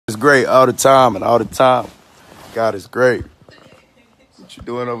great all the time and all the time. God is great. What you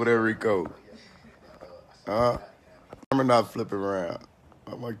doing over there, Rico? Camera not flipping around.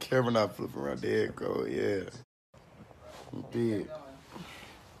 My camera not flipping around. There it go, yeah. Big.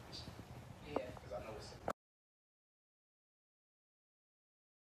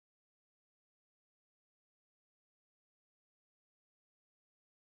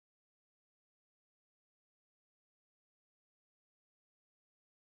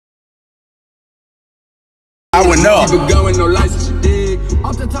 I would know. Keep it going, no license, you dig.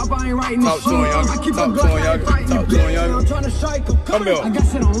 Off the top, I ain't writing this shit. I keep it going, I'm trying to strike him. Come here. I got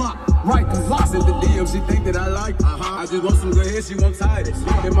shit on lock. Right, cause lock in the DM, she think that I like. I just want some good hits, she won't tie it.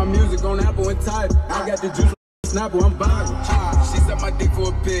 Get my music on Apple and type. I got the juice on Snapple, I'm viral. She suck my dick for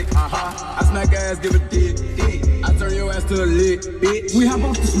a pic. I smack ass, give a dick. I turn your ass to a lick, bitch. We hop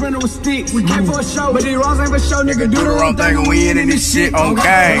off the sprinter with sticks. We came for a show, but these wrongs ain't for show. Nigga, do the wrong thing and we in this shit on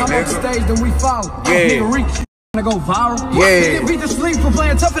gang. Hop off the stage, then we follow. Yeah. Wanna go viral? Yeah. Nigga beat the sleep for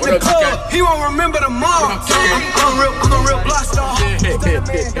playing tough in the club. He won't remember tomorrow. I'm a real block star. My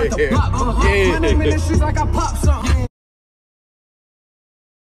name in the streets like I pop something.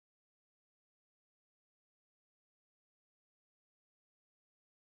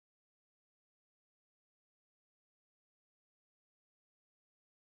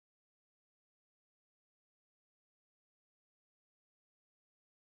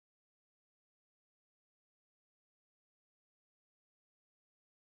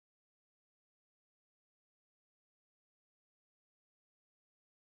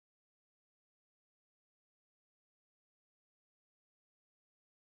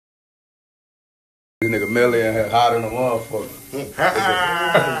 This nigga Melly in here hot in the motherfucker.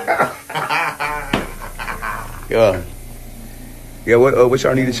 Yeah, what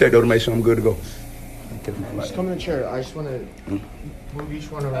y'all need to check though to make sure I'm good to go? Just come in the chair. I just want to move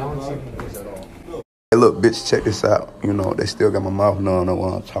each one around so you can lose at all. Hey, look, bitch, check this out. You know, they still got my mouth numb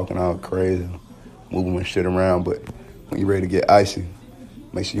while I'm talking all crazy, moving my shit around, but when you ready to get icy,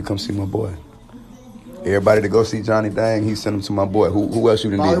 make sure you come see my boy. Everybody to go see Johnny Dang, he sent him to my boy. Who else you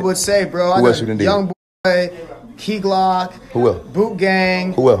done did? Bollywood say, bro. Who else you done did? Young Boy, Key Glock. Who else? Boot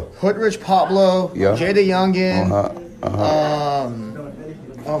Gang. Who else? Hoodrich Pablo. Yeah. Jada Youngin.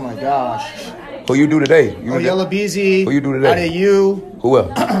 Oh my gosh. Who you do today? Yellow Beezy. Who you do today? I did you. Who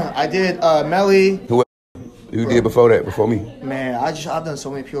else? I did Melly. Who else? You did before that, before me? Man, I've done so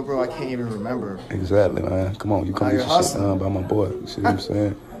many people, bro. I can't even remember. Exactly, man. Come on, you come get your shit done by my boy. You see what I'm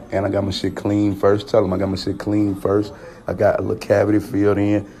saying? And I got my shit clean first. Tell him I got my shit clean first. I got a little cavity filled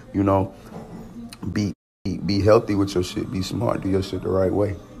in. You know, be healthy with your shit. Be smart. Do your shit the right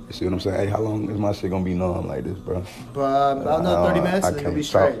way. You see what I'm saying? Hey, how long is my shit gonna be numb like this, bro? But about another 30 minutes, and it'll be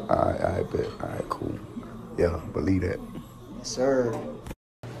straight. All right, bet. All right, cool. Yeah, believe that. Yes, sir.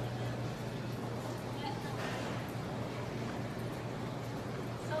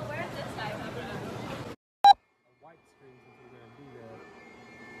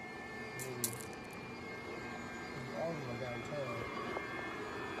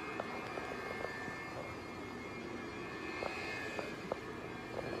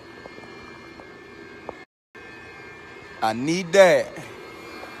 I need that.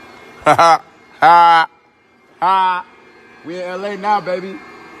 Ha ha ha. We in LA now, baby.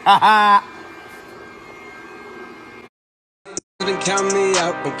 Ha ha. Count me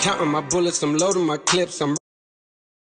out. I'm counting my bullets. I'm loading my clips. I'm